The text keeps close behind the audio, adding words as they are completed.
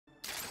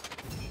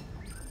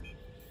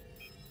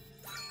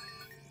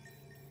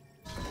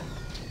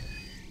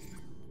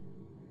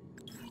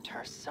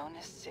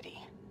Arsonis City.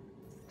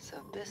 So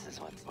this is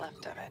what's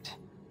left of it.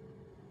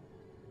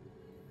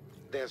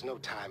 There's no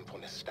time for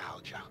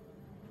nostalgia.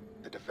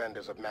 The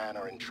defenders of man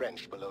are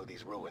entrenched below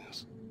these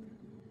ruins.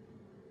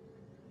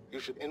 You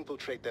should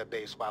infiltrate their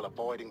base while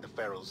avoiding the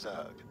Feral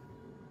Zerg.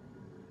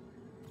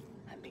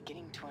 I'm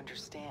beginning to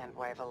understand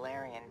why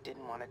Valerian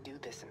didn't want to do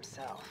this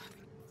himself.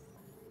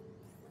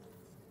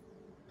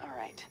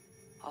 Alright,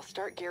 I'll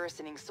start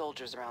garrisoning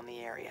soldiers around the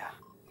area.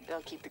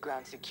 They'll keep the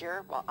ground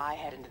secure while I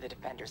head into the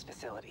defender's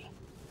facility.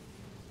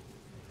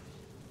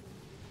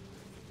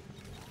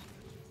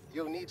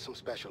 You'll need some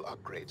special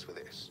upgrades for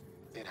this.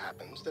 It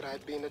happens that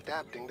I've been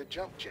adapting the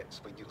jump jets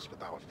for use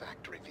with our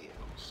factory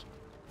vehicles.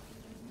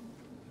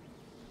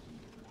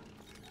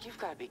 You've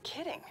got to be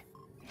kidding.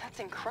 That's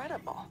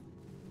incredible.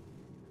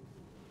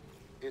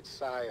 It's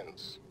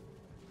science.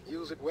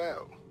 Use it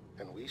well,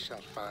 and we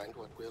shall find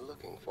what we're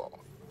looking for.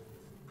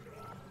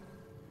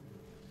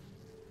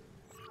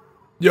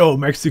 Yo,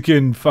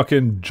 Mexican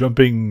fucking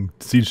jumping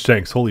siege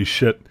tanks. Holy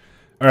shit.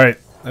 Alright,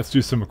 let's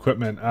do some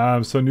equipment.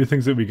 So new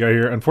things that we got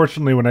here.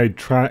 Unfortunately, when I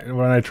try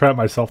it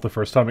myself the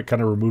first time, it kind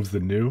of removes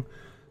the new.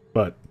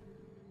 But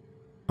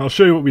I'll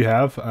show you what we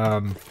have.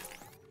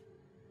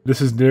 This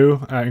is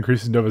new.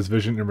 Increases Nova's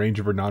vision and range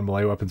of her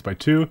non-melee weapons by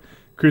 2.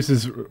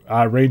 Increases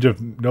range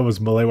of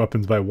Nova's melee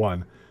weapons by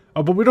 1.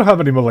 Oh, but we don't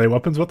have any melee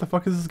weapons. What the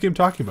fuck is this game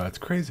talking about? It's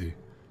crazy.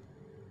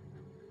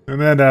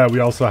 And then we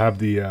also have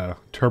the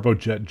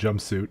turbojet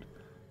jumpsuit,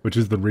 which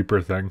is the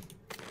Reaper thing.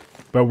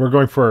 But we're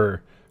going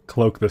for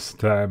cloak this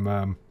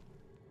time.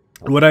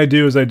 What I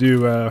do is I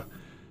do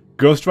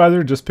Ghost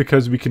Visor just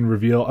because we can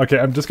reveal... Okay,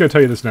 I'm just going to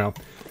tell you this now.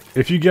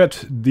 If you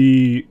get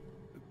the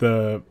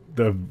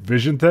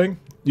vision thing,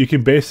 you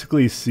can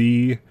basically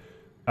see...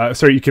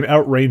 sorry, you can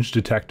outrange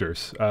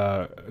detectors,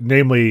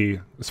 namely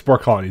spore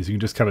colonies. You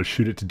can just kind of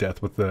shoot it to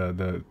death with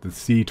the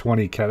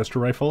C-20 canister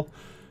rifle.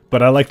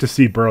 But I like to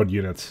see burrowed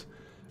units.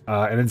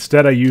 And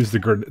instead I use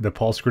the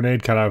pulse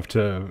grenade kind of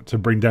to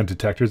bring down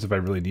detectors if I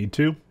really need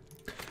to.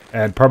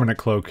 And permanent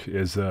cloak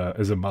is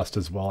a must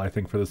as well, I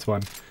think, for this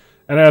one.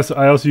 And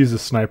I also use a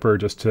sniper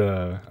just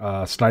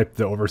to snipe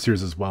the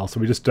overseers as well. So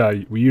we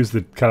use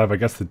the kind of, I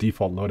guess, the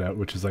default loadout,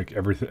 which is like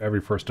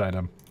every first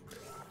item.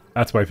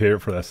 That's my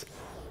favorite for this.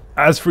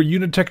 As for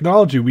unit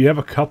technology, we have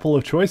a couple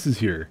of choices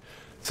here.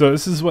 So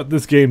this is what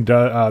this game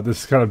does,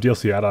 this kind of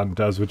DLC add-on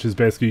does, which is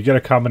basically you get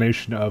a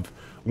combination of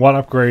one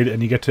upgrade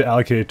and you get to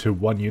allocate it to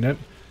one unit.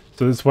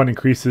 So this one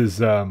increases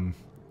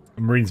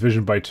Marine's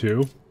vision by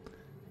 2.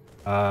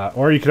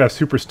 Or you could have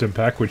Super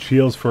Stimpak, which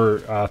heals for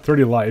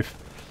 30 life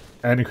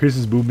and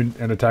increases movement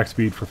and attack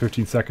speed for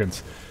 15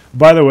 seconds.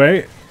 By the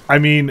way, I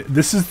mean,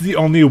 this is the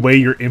only way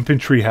your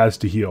infantry has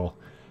to heal.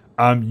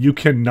 You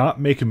cannot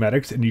make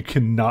medics and you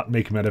cannot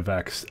make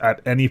medevacs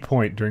at any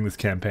point during this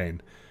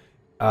campaign.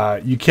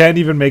 You can't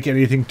even make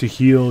anything to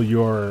heal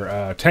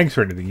your tanks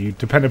or anything. You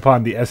depend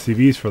upon the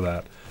SCVs for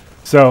that.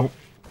 So,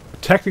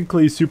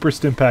 technically, Super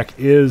Stimpak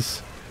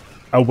is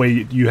a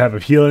way you have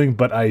of healing,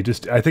 but I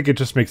think it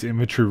just makes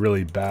infantry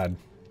really bad.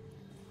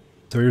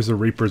 So here's the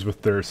Reapers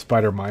with their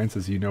spider mines,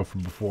 as you know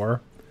from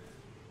before.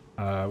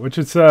 Which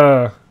is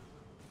a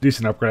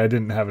decent upgrade. I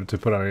didn't have it to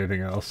put on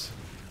anything else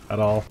at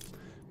all.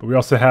 But we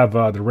also have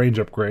the range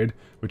upgrade,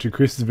 which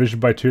increases vision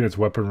by 2 and its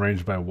weapon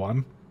range by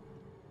 1.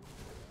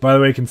 By the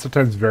way, it can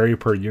sometimes vary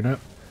per unit.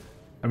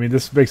 I mean,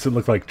 this makes it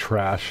look like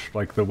trash,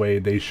 like the way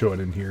they show it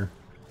in here.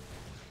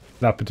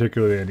 Not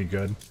particularly any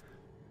good.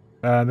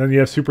 And then you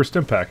have Super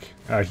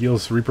Stimpak.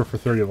 Heals Reaper for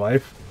 30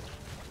 life.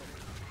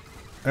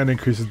 And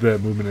increases the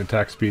movement and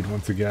attack speed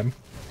once again.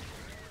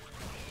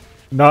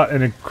 Not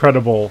an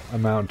incredible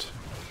amount.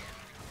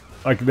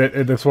 Like,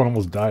 this one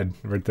almost died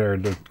right there.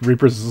 The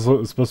Reapers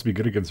is supposed to be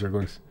good against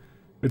Zerglings.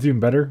 It's even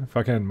better.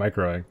 Fucking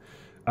microing.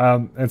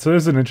 And so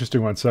this is an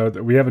interesting one. So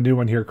we have a new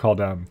one here called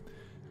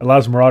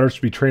allows Marauders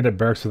to be trained at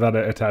barracks without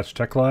an attached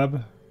tech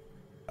lab.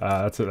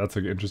 That's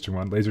an interesting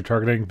one. Laser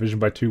targeting, vision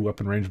by 2,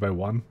 weapon range by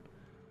 1.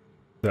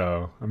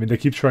 So, I mean, they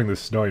keep showing this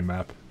snowy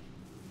map.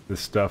 This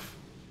stuff.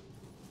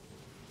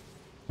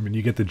 I mean,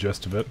 you get the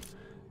gist of it.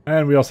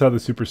 And we also have the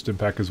Super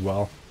Stimpak as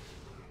well.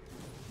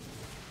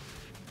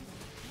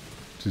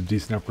 Which is a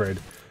decent upgrade.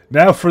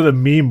 Now for the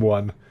meme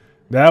one.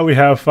 Now we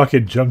have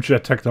fucking jump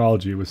jet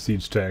technology with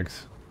siege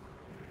tanks.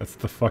 That's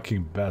the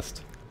fucking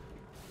best.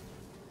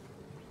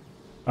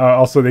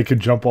 Also, they can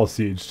jump while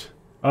sieged.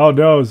 Oh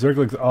no,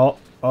 Zerglings.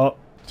 Oh,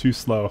 too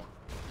slow.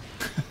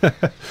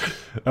 That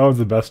one's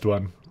the best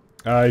one.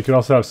 You can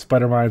also have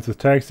spider mines with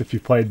tanks. If you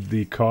played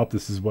the co-op,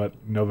 this is what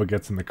Nova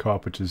gets in the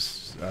co-op, which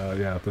is,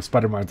 yeah, the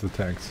spider mines with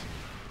tanks.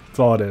 That's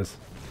all it is.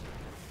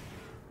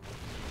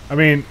 I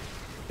mean,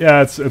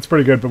 yeah, it's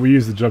pretty good, but we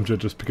use the jump jet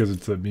just because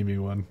it's a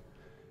meme one.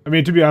 I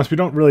mean, to be honest, we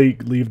don't really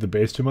leave the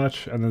base too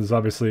much, and there's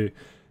obviously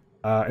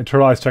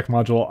internalized tech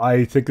module.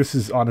 I think this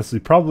is honestly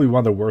probably one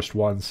of the worst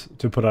ones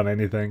to put on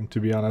anything, to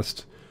be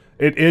honest.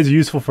 It is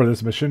useful for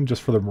this mission,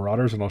 just for the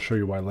Marauders, and I'll show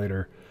you why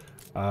later.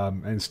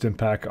 And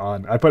Stimpak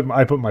on. I put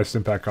my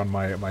Stimpak on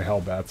my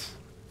Hellbats.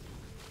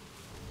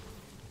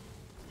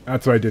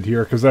 That's what I did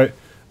here, because I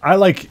I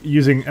like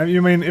using... I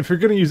mean, if you're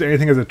going to use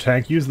anything as a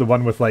tank, use the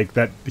one with, like,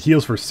 that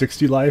heals for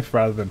 60 life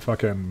rather than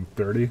fucking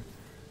 30.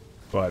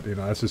 But, you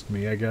know, that's just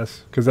me, I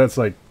guess. Because that's,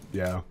 like,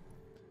 yeah.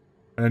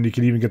 And then you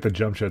can even get the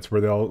jump shots where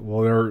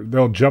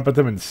they'll jump at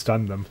them and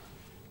stun them.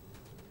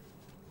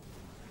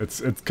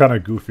 It's kind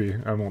of goofy,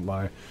 I won't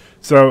lie.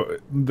 So,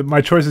 my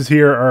choices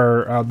here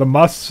are... the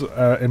musts,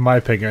 in my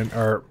opinion,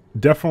 are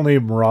definitely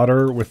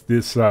Marauder with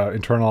this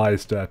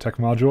internalized tech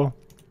module.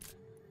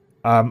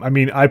 I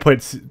mean, I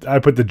put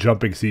the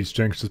jumping siege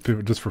tanks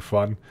just for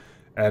fun,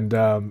 and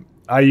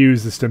I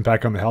use the stim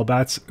pack on the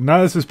Hellbats.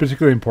 None of this is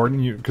particularly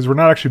important because we're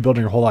not actually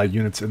building a whole lot of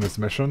units in this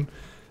mission,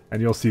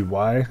 and you'll see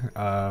why.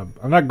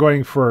 I'm not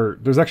going for...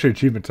 There's actually an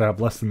achievement to have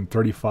less than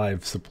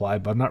 35 supply,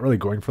 but I'm not really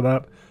going for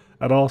that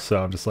at all,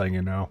 so I'm just letting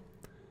you know.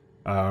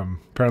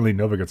 Apparently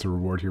Nova gets a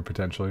reward here,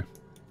 potentially.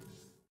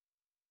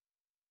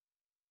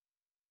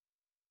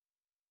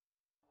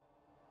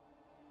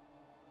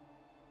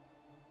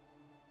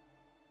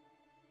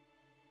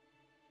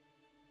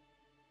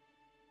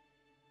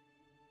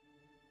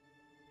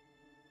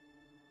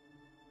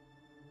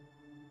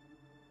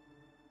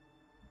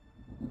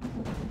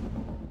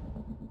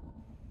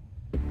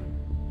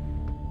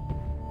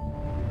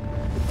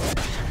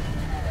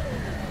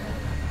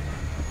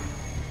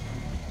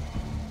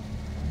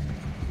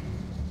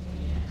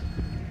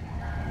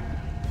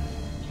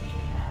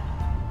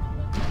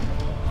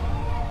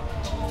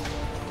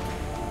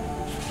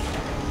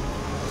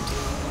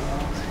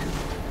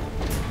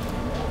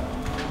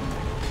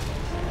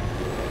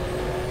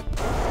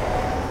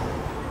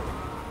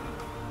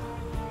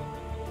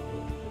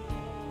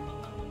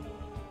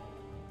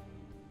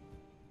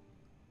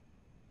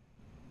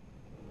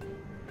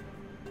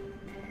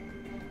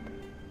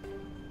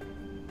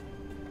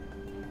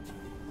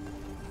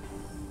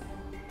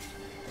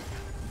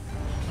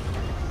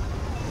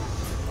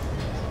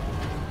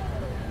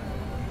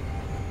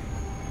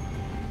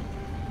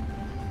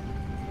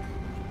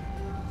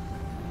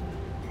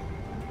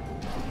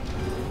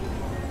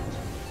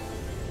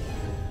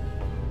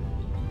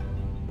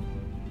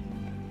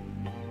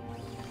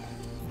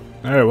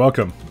 Alright,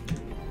 welcome.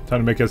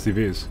 Time to make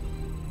SCVs.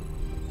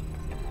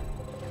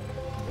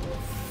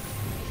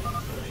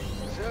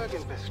 Zerg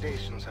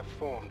infestations have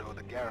formed over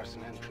the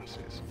garrison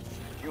entrances.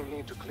 You'll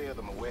need to clear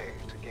them away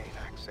to gain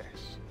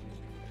access.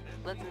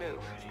 Let's move.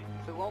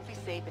 We won't be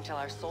safe until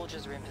our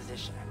soldiers are in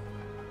position.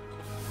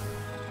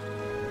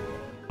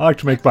 I like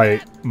to make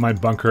my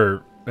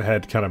bunker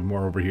head kind of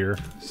more over here,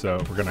 so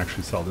we're gonna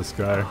actually sell this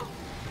guy.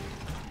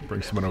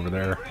 Bring someone over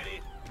there.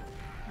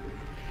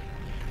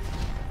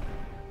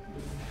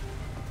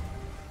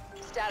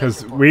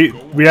 Because we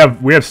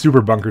have super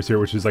bunkers here,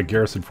 which is like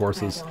garrison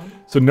forces.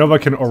 So Nova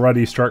can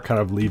already start kind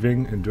of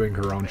leaving and doing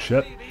her own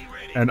shit.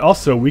 And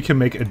also, we can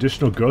make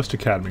additional ghost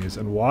academies.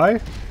 And why?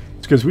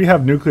 It's because we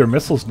have nuclear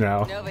missiles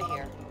now. Nova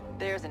here.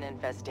 There's an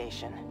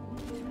infestation.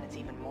 And it's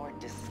even more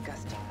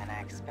disgusting than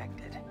I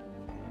expected.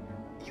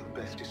 You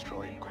best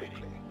destroy it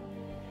quickly.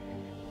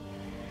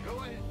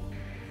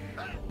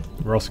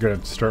 We're also going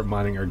to start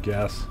mining our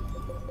gas.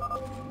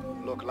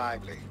 Look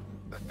lively.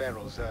 The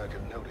feral Zerg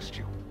have noticed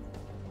you.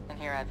 And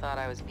here I thought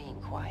I was being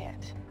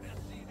quiet.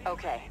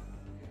 Okay.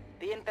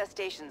 The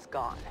infestation's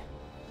gone.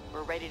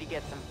 We're ready to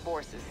get some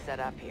forces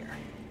set up here.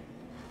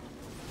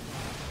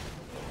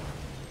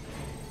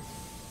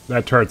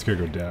 That turret's gonna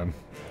go down.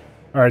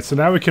 Alright, so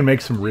now we can make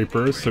some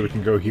Reapers, so we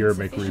can go here and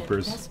make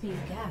Reapers.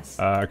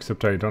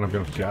 Except I don't have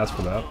enough gas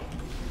for that.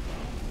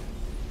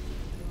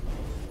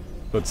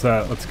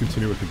 Let's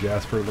continue with the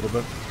gas for a little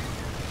bit.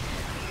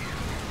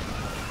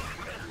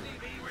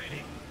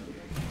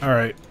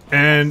 Alright,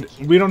 and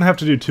we don't have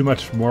to do too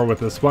much more with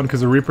this one,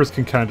 because the Reapers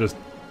can kind of just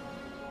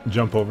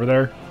jump over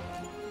there.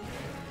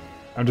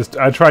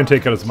 I try and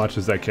take out as much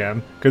as I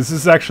can, because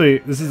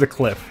this is a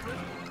cliff.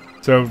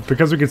 So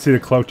because we can see the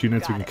cloaked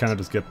units, we can kind of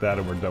just get that,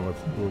 and we're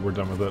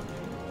done with it.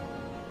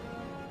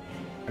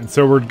 And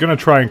so we're gonna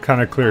try and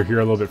kind of clear here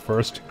a little bit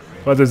first,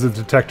 but there's a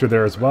detector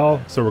there as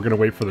well, so we're gonna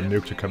wait for the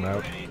nuke to come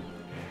out.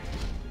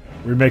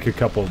 We make a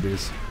couple of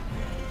these.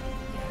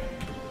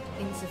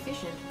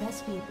 Insufficient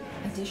recipe.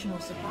 Additional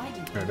supply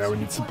depots. Alright, now we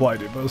need supply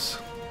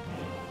depots.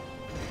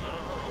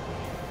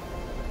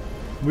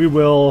 We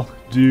will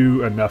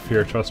do enough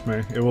here, trust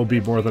me. It will be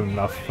more than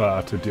enough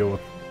to deal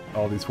with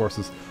all these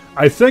forces.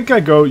 I think I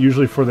go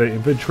usually for the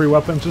infantry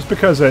weapons, just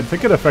because I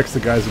think it affects the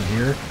guys in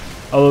here.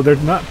 Although they're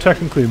not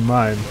technically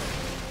mine.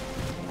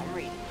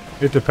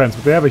 It depends,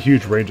 but they have a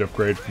huge range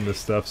upgrade from this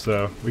stuff,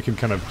 so we can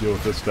kind of deal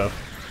with this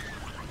stuff.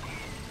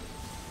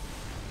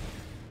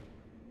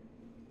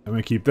 I'm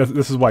gonna keep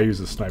this is why I use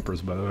the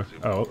snipers, by the way.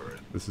 Oh,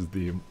 this is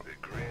the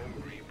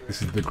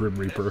Grim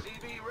Reaper.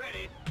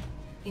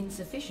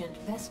 Insufficient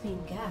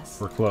Vespine gas.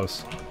 We're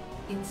close.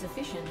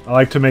 Insufficient. I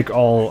like to make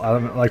all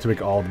of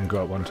them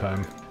go at one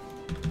time.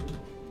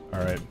 All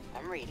right.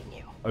 I'm reading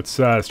you. Let's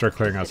start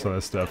clearing out some of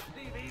this stuff.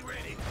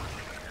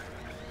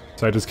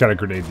 So I just kind of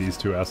grenade these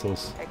two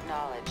assholes.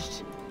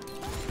 Acknowledged.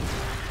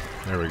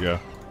 There we go.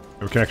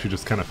 We can actually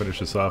just kind of finish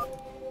this off.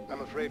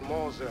 I'm afraid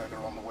more Zerg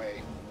are on the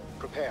way.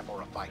 Prepare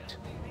for a fight.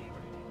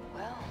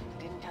 Well,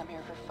 didn't come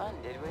here for fun,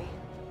 did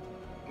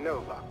we?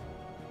 Nova,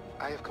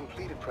 I have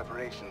completed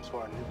preparations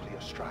for a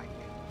nuclear strike.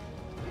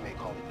 You may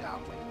call me down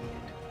when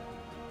needed.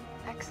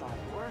 Excellent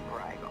work,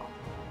 Rigel.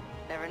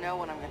 Never know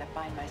when I'm gonna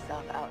find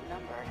myself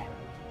outnumbered.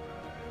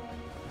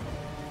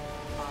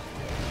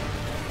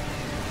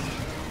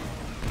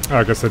 Oh,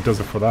 I guess that does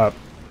it for that.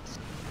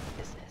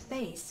 Business.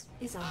 Base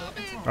is under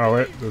attack. Oh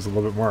wait, there's a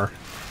little bit more.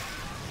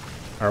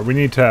 Alright, we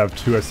need to have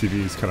 2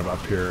 SCVs kind of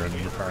up here and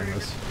repairing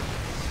this.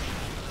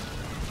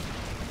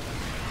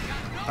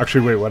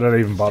 Actually, wait, why did I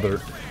even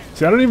bother?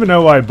 See, I don't even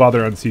know why I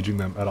bother unsieging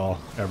them at all,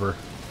 ever.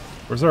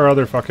 Where's our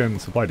other fucking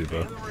supply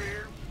depot?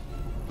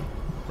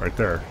 Right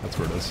there, that's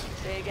where it is.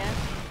 Say again?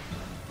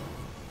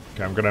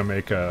 Okay, I'm gonna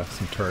make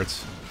some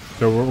turrets.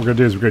 So what we're gonna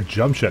do is we're gonna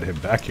jump jet him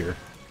back here.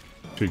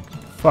 Actually,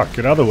 fuck,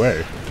 get out of the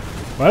way.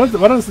 Why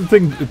does the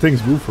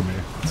things move for me?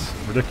 It's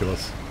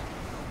ridiculous.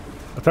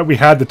 I thought we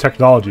had the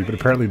technology, but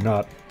apparently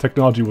not.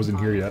 Technology wasn't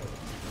here yet.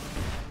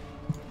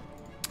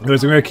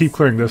 Anyways, I'm gonna keep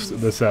clearing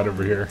this out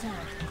over here.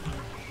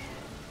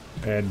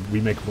 And we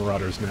make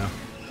marauders now.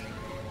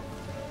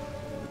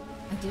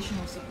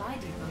 Additional supply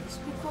depots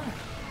required.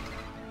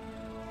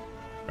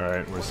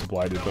 Alright, where's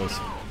supply depots?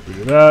 We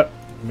do that.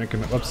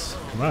 Making whoops.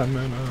 Come on,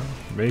 man.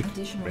 Make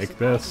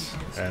this.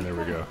 And there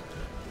we go.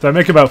 So I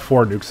make about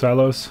 4 nuke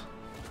silos.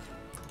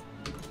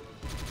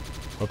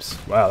 Whoops.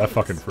 Wow, that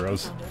fucking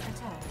froze. Under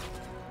attack.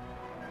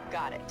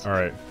 Got it.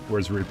 Alright,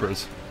 where's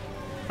Reapers?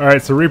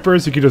 Alright, so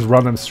Reapers, you can just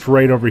run them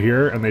straight over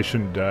here and they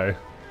shouldn't die.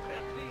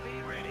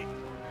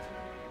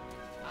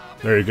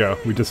 There you go.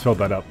 We just filled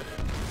that up.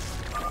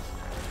 The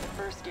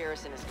first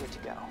garrison is good to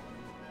go.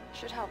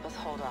 Should help us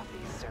hold off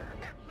these Zerg.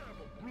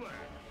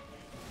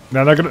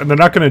 Now they're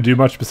not gonna do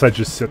much besides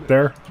just sit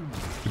there,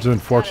 which is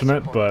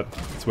unfortunate, but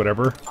it's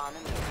whatever. On the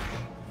move.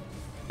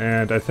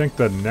 And I think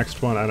the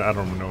next one, I don't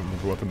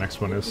remember what the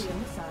next one is. Nuclear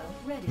missile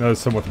ready. No,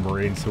 it's some with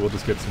Marines, so we'll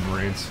just get some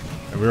Marines.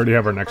 And we already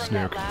have our next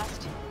Burn that nuke.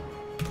 last.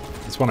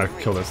 Just want to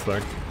kill this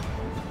thing.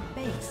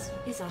 Base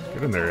is under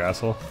Get in there, you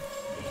asshole.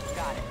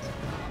 Got it.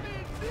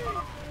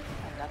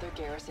 Another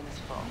garrison is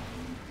full.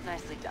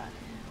 Nicely done.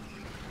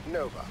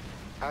 Nova,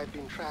 I've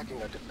been tracking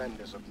a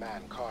Defenders of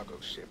Man cargo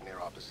ship near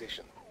our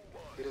position.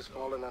 It has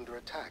fallen under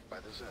attack by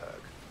the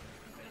Zerg.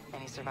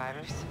 Any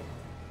survivors?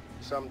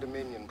 Some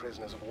Dominion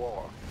prisoners of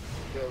war.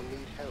 They'll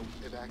need help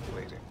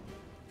evacuating.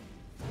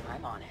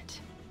 I'm on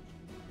it.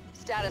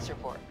 Status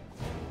report.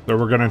 So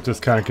we're gonna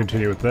just kind of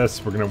continue with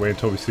this. We're gonna wait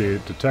until we see a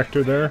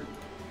detector there.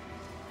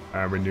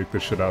 And we nuke the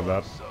shit out of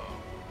that.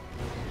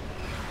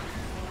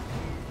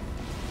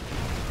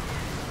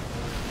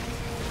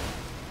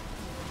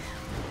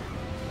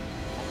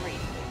 I'm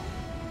reading.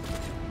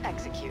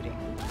 Executing.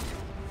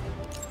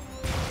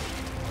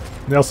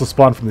 They also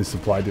spawn from these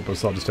supply depots,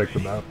 so I'll just take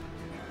them out.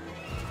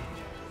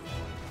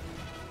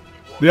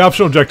 The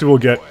optional objective we'll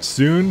get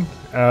soon,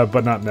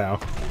 but not now.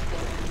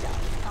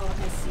 Our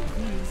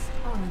SCVs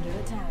are under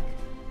attack.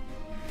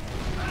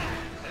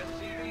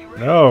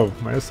 No,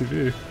 my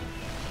SCV.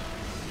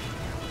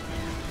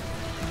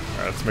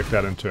 Alright, let's make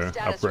that into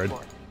Status upgrade.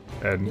 report.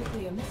 And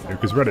Nuclear missile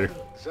nuke is ready.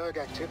 Zerg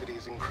activity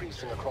is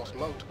increasing across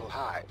multiple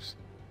hives.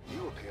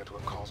 You appear to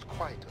have caused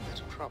quite a bit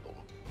of trouble.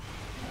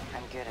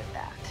 I'm good at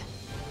that.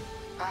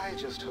 I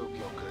just hope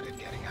you're good at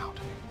getting out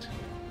of it.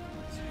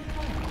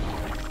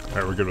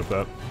 Alright, we're good with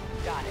that.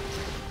 Got it.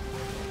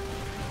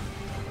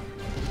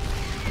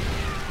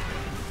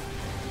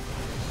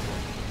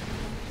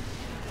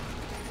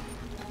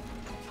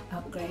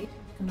 Upgrade.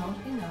 Not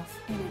enough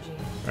energy.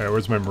 Alright,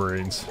 where's my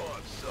Marines?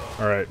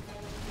 Alright.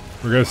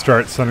 We're gonna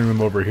start sending them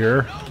over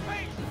here.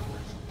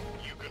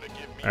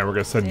 And we're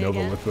gonna send Say Nova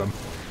again? with them.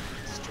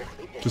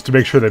 Strictly business. Just to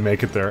make sure they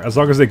make it there. As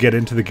long as they get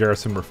into the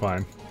garrison, we're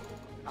fine.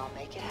 I'll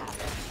make it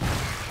happen.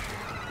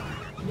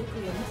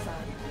 Nuclear missile.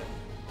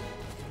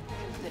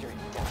 Consider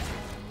it done.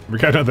 We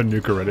got another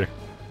nuke already.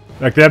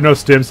 Like, they have no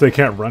stims, so they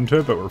can't run to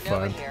it, but we're Nova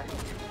fine. here.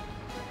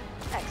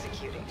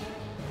 Executing.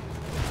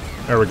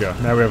 There we go.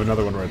 Now we have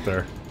another one right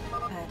there.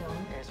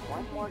 Add-on. There's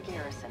one more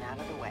garrison out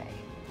of the way.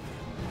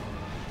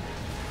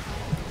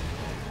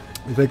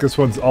 I think this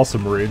one's also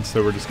Marines,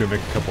 so we're just gonna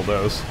make a couple of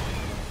those.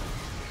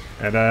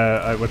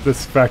 And with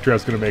this factory, I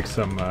was gonna make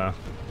some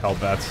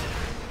Hellbats.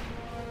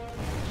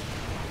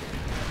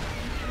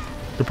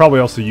 Could probably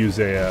also use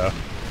a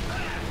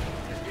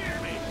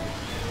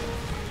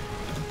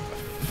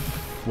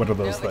what are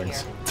those Nova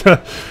things?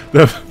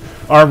 The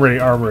armory.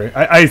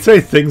 I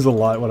say things a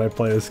lot when I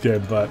play this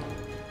game, but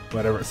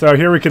whatever. So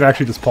here we can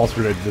actually just pulse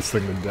grenade this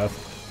thing to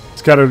death.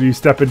 It's kind of, you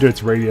step into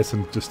its radius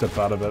and just step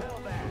out of it.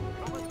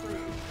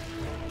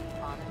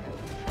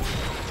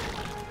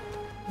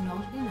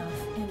 Not enough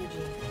energy.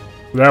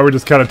 Now we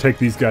just kind of take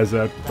these guys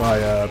out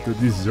by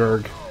these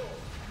Zerg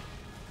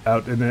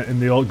out in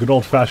the old good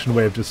old fashioned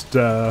way of just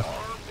kind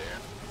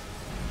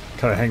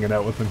of hanging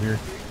out with them here.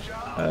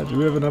 Do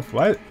we have enough?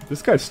 Why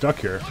this guy's stuck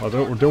here? Well,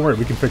 don't worry,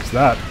 we can fix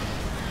that.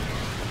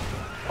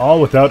 All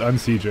without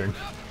unsieging.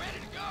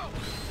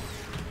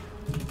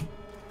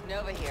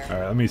 Nova here. All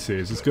right, let me see.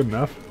 Is this good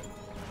enough?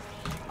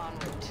 En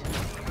route.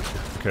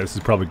 Okay, this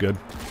is probably good.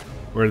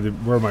 Where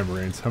are my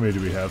Marines? How many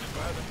do we have?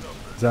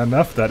 Is that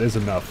enough? That is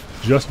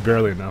enough. Just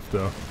barely enough,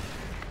 though.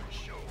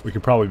 We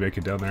could probably make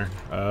it down there.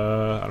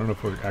 I don't know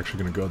if we're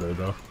actually going to go there,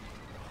 though.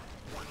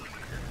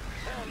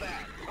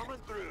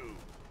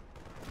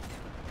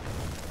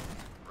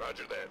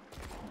 Roger that.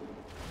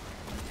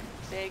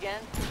 Say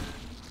again?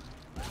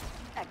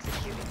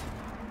 Executing.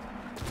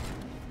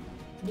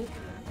 Nuclear.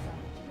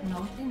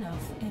 Not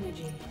enough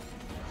energy.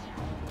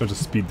 I'll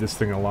just speed this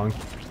thing along.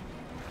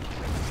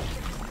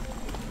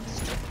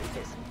 Strictly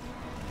business.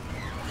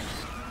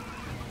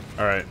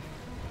 Alright.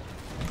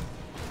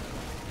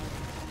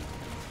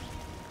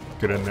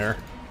 Get in there.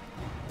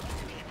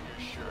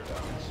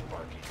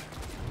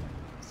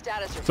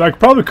 Status So I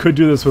probably could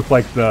do this with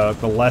like the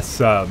less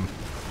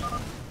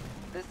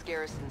This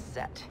garrison's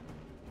set.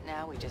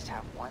 Now we just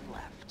have one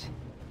left.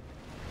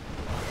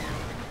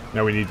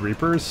 now we need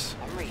Reapers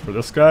I'm reading. for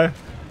this guy.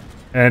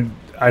 And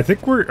I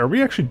think are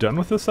we actually done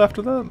with this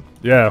after that?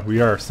 Yeah,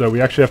 we are. So we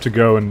actually have to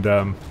go and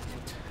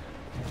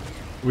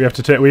we have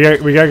to take we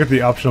gotta get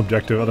the optional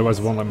objective, otherwise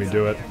it won't let me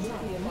do it.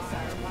 Nuclear missile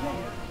ready.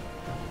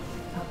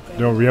 Upgrade.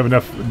 No, we have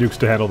enough nukes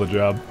to handle the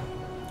job. In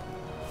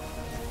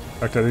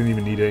fact, I didn't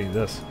even need any of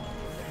this.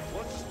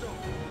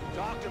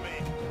 Talk to me.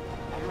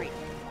 I'm reading.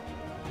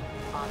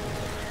 On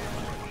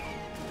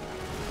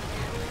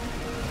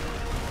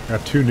I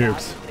got 2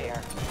 nukes.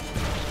 there.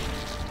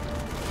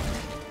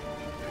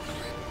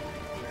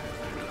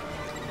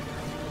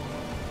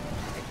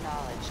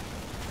 Acknowledged.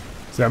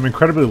 See, I'm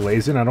incredibly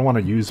lazy and I don't want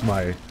to use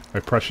my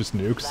precious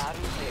nukes. Loud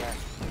and clear.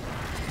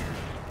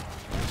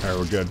 Alright,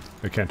 we're good.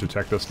 They can't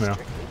detect us now.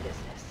 Strictly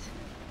business.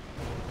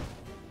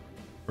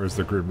 Where's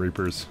the Grim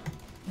Reapers?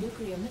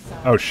 Nuclear missile.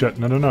 Oh shit,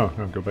 no,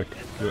 go back.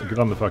 Get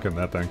on the fucking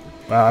that thing.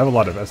 Wow, I have a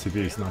lot of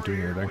SCVs not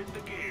doing anything.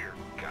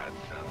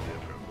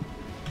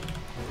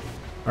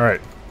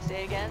 Alright,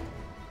 Say again?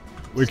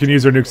 we can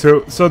use our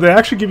nukes. So they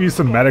actually give you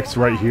some medics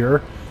right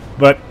here,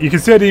 but you can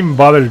see I didn't even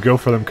bother to go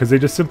for them because they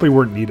just simply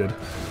weren't needed.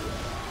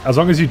 As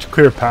long as you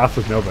clear a path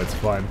with Nova, it's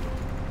fine.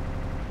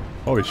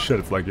 Holy shit,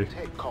 it's leggy.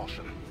 Take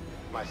caution.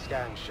 My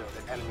scans show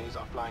that enemies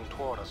are flying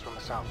toward us from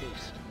the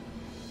southeast.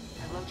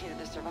 I located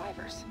the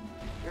survivors.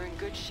 They're in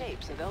good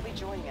shape, so they'll be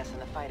joining us in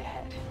the fight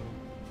ahead.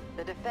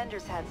 The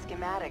defenders had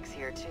schematics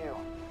here, too.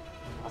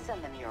 I'll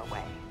send them your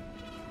way.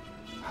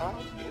 How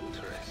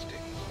interesting.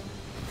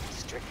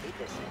 Strictly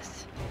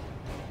business.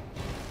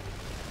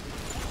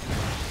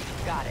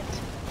 Got it.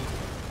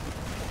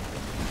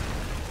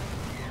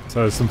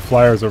 So there's some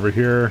flyers over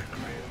here.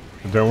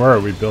 And don't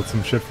worry, we built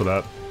some shit for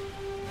that.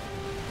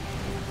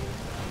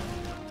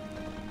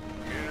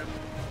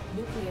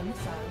 Nuclear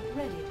missile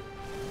ready.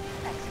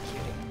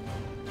 Executing.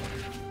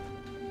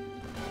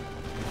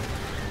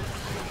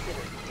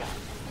 Consider it done.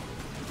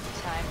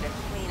 Time to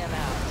clean them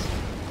out.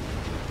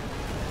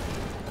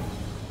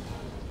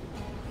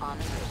 On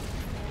the move.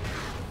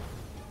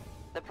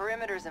 The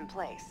perimeter's in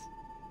place.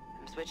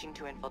 I'm switching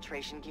to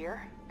infiltration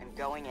gear and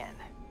going in.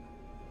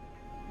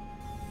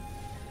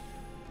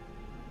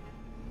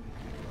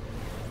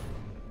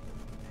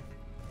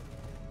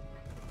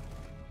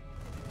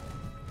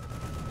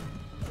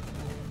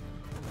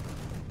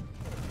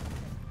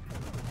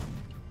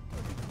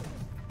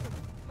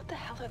 What the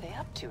hell are they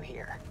up to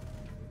here?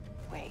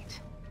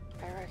 Wait,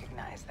 I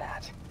recognize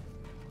that.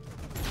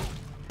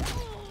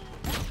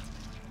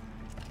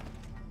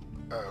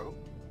 Oh?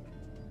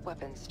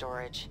 Weapon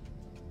storage.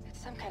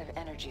 It's some kind of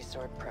energy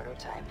sword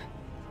prototype.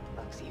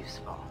 Looks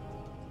useful.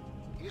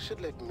 You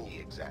should let me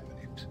examine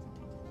it.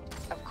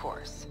 Of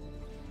course.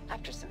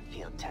 After some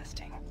field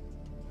testing.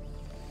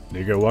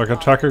 There you go, Waka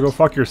Chaka, go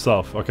fuck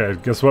yourself. Okay,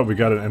 guess what? We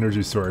got an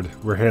energy sword.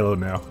 We're Halo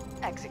now.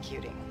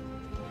 Executing.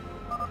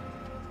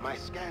 My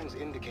scans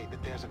indicate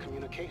that there's a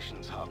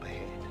communications hub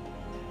ahead.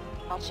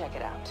 I'll check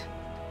it out.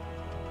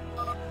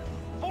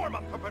 Form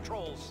up for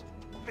patrols.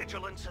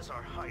 Vigilance is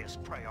our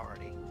highest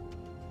priority.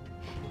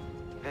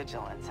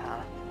 Vigilance,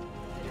 huh?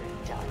 Consider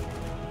it done.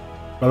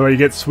 By the way, you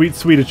get sweet,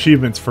 sweet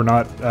achievements for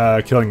not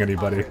killing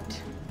anybody. En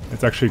route.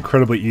 It's actually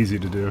incredibly easy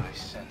to do. I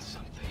sense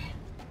something.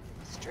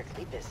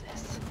 Strictly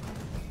business.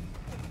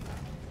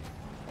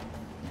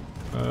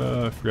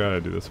 I forgot how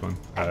to do this one.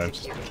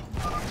 Executing.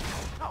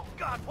 Oh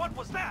God, what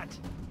was that?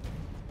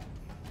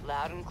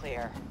 Loud and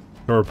clear.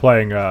 So we're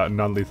playing a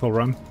non-lethal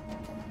run.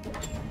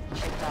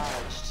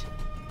 Acknowledged.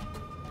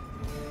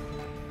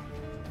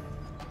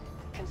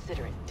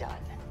 Consider it done.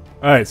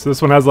 Alright, so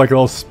this one has like a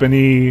little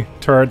spinny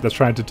turret that's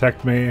trying to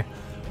detect me.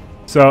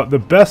 So the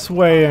best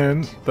way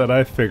in that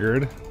I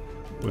figured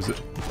was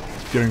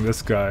getting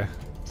this guy.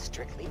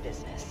 Strictly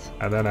business.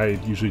 And then I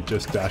usually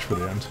just dash for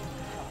the end.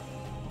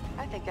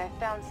 I think I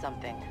found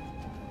something.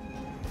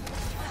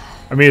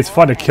 I mean, it's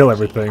fun to kill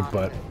everything,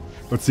 but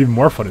what's even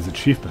more fun is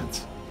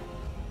achievements.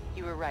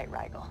 You were right,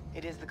 Rigel.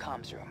 It is the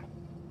comms room.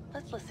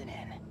 Let's listen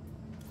in.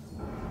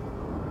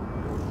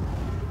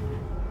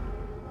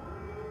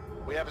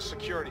 We have a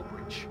security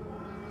breach.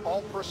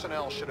 All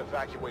personnel should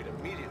evacuate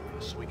immediately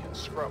so we can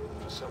scrub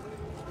the facility.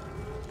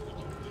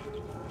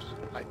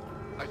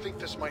 I think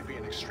this might be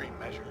an extreme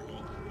measure.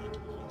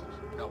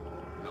 No,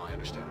 I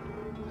understand.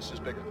 This is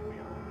bigger than we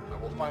are. I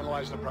will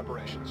finalize the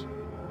preparations.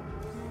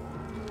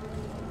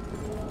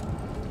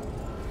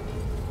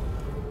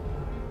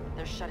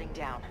 They're shutting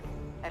down.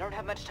 I don't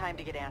have much time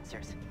to get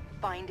answers.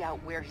 Find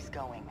out where he's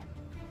going.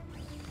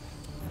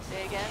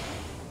 Say again?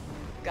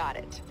 Got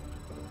it.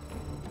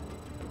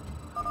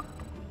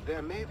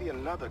 There may be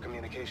another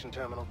communication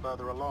terminal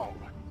further along.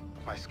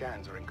 My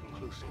scans are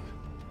inconclusive.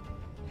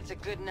 It's a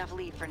good enough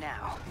lead for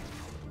now.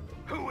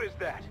 Who is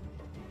that?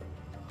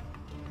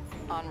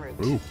 En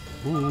route. Ooh.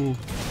 Ooh.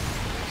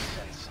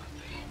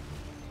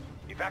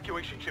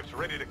 Evacuation ship's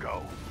ready to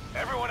go.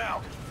 Everyone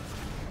out.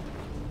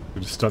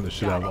 We just stunned the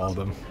shit out of all of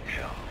them.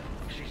 Hell,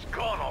 she's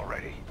gone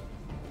already.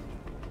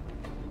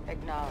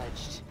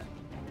 Acknowledged.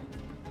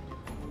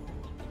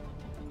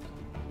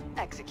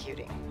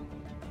 Executing.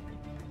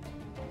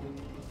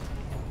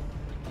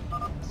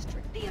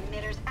 The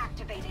emitter's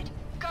activated.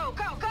 Go,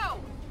 go, go!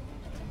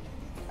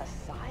 A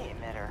psi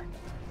emitter?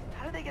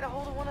 How did they get a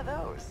hold of one of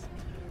those?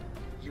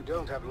 You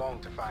don't have long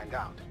to find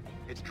out.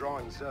 It's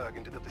drawing Zerg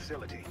into the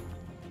facility.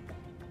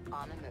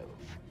 On the move.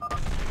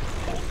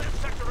 Hold that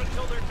sector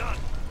until they're done.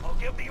 I'll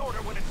give the order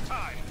when it's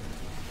time.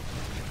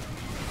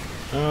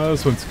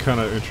 This one's kind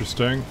of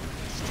interesting.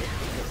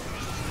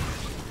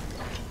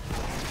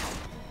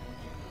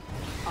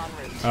 En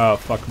route. Oh,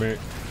 fuck me.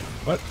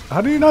 What?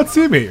 How do you not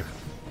see me?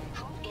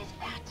 Who is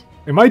that?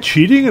 Am I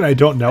cheating and I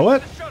don't know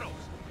it? The shuttles,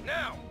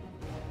 now!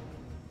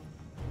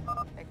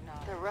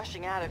 They're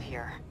rushing out of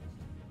here.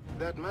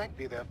 That might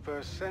be their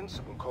first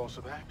sensible course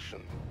of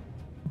action.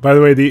 By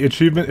the way, the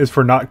achievement is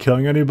for not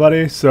killing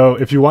anybody, so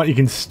if you want, you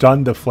can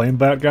stun the flame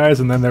bat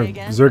guys, and then their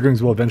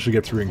Zerglings will eventually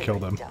get through and kill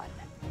them. Done.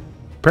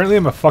 Apparently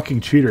I'm a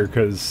fucking cheater,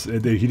 because he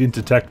didn't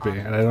detect me,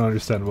 and I don't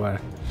understand why.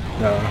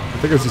 No, I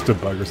think it's just a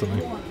bug or something.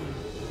 Warning.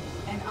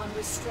 An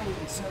unrestrained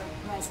Zerg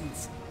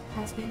presence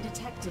has been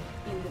detected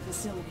in the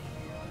facility.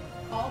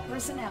 All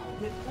personnel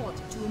report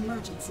to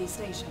emergency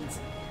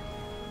stations.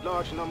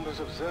 Large numbers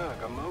of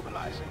Zerg are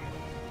mobilizing.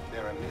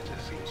 Their emitter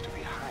seems to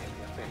be highly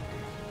effective.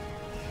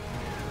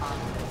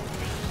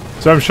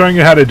 So I'm showing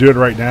you how to do it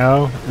right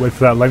now,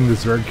 with letting the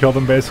Zerg kill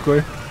them,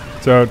 basically.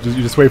 So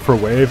you just wait for a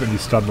wave, and you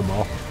stun them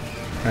all.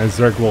 And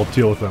Zerg will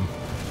deal with them.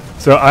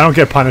 So I don't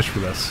get punished for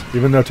this,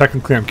 even though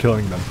technically I'm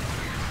killing them.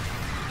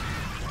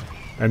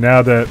 And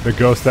now the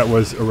ghost that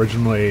was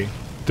originally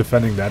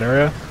defending that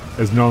area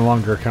is no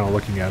longer kind of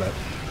looking at it.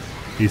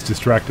 He's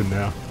distracted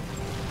now. Who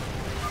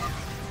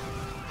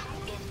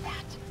is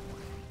that?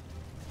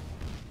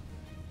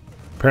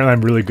 Apparently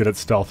I'm really good at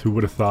stealth, who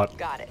would have thought?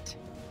 Got it.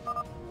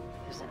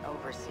 There's an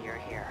overseer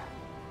here.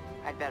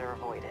 I'd better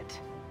avoid it.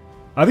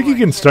 I think you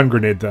can stun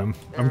grenade them.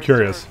 I'm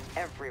curious.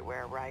 There are Zerg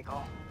everywhere,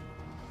 Rigel.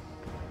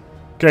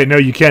 Okay, no,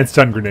 you can't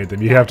stun grenade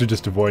them. You have to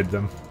just avoid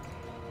them.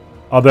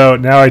 Although,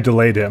 now I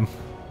delayed him.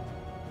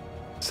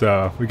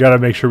 So, we gotta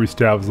make sure we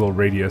stay out of his little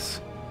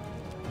radius.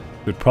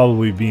 Would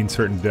probably mean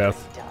certain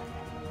death. Done.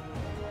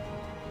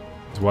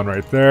 There's one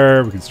right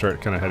there. We can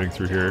start kind of heading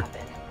through here.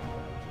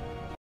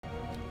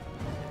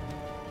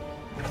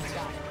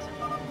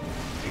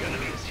 The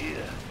enemy is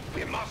here.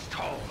 We must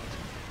hold.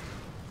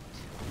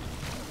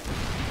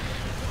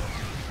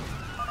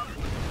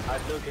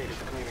 I've located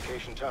the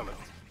communication terminal.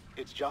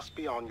 It's just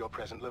beyond your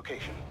present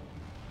location.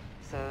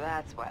 So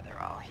that's why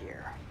they're all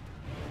here.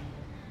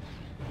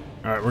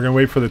 Alright, we're gonna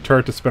wait for the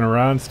turret to spin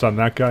around, stun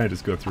that guy, and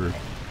just go through.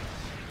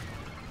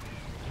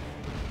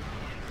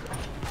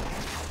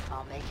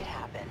 I'll make it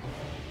happen.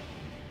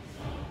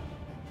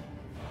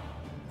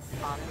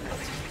 On the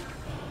move.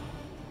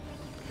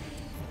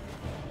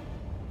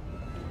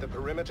 The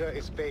perimeter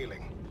is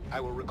failing. I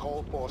will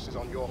recall forces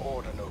on your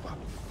order, Nova.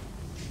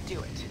 Do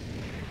it.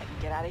 I can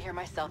get out of here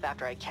myself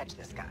after I catch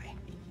this guy.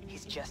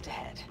 He's just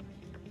ahead.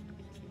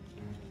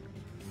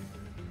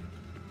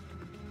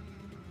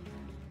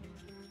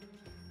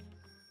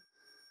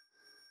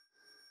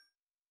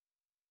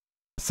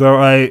 So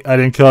I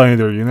didn't kill any of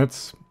their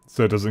units,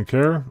 so it doesn't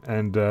care,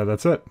 and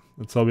that's it.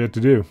 That's all we have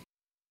to do.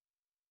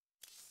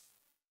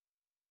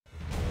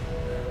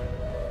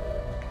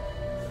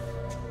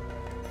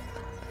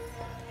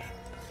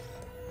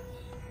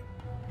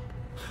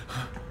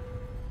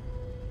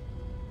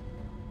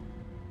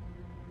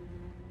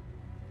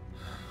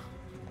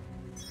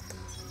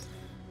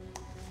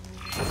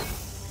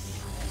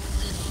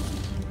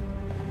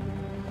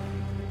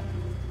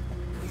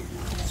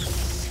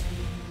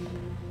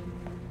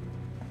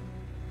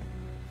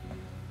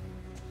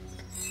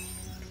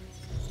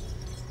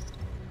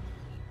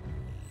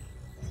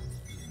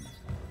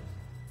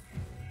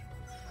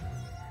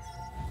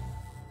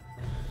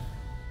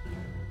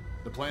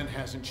 The plan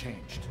hasn't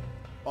changed.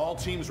 All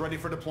teams ready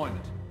for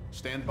deployment.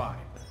 Stand by.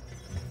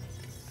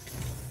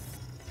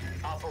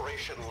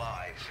 Operation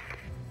Live.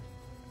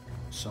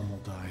 Some will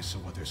die so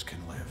others can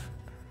live.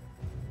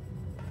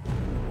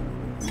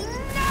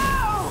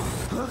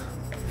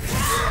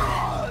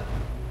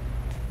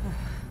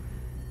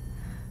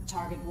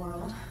 Target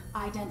world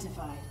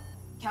identified.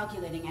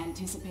 Calculating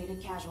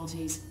anticipated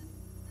casualties.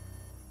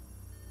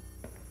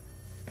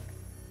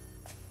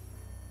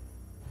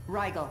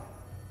 Rigel,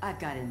 I've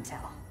got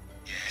intel.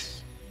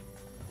 Yes.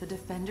 The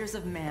Defenders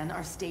of Man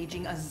are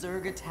staging a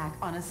Zerg attack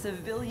on a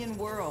civilian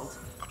world.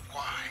 But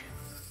why?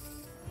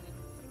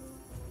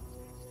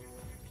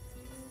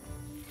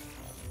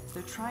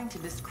 They're trying to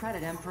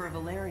discredit Emperor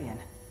Valerian.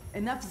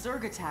 Enough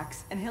Zerg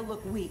attacks and he'll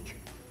look weak.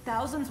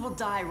 Thousands will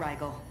die,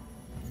 Rigel.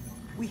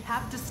 We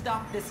have to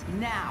stop this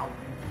now!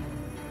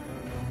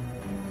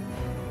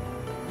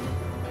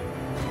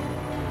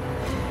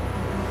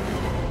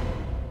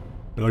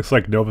 It looks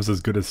like Nova's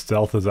as good at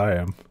stealth as I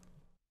am.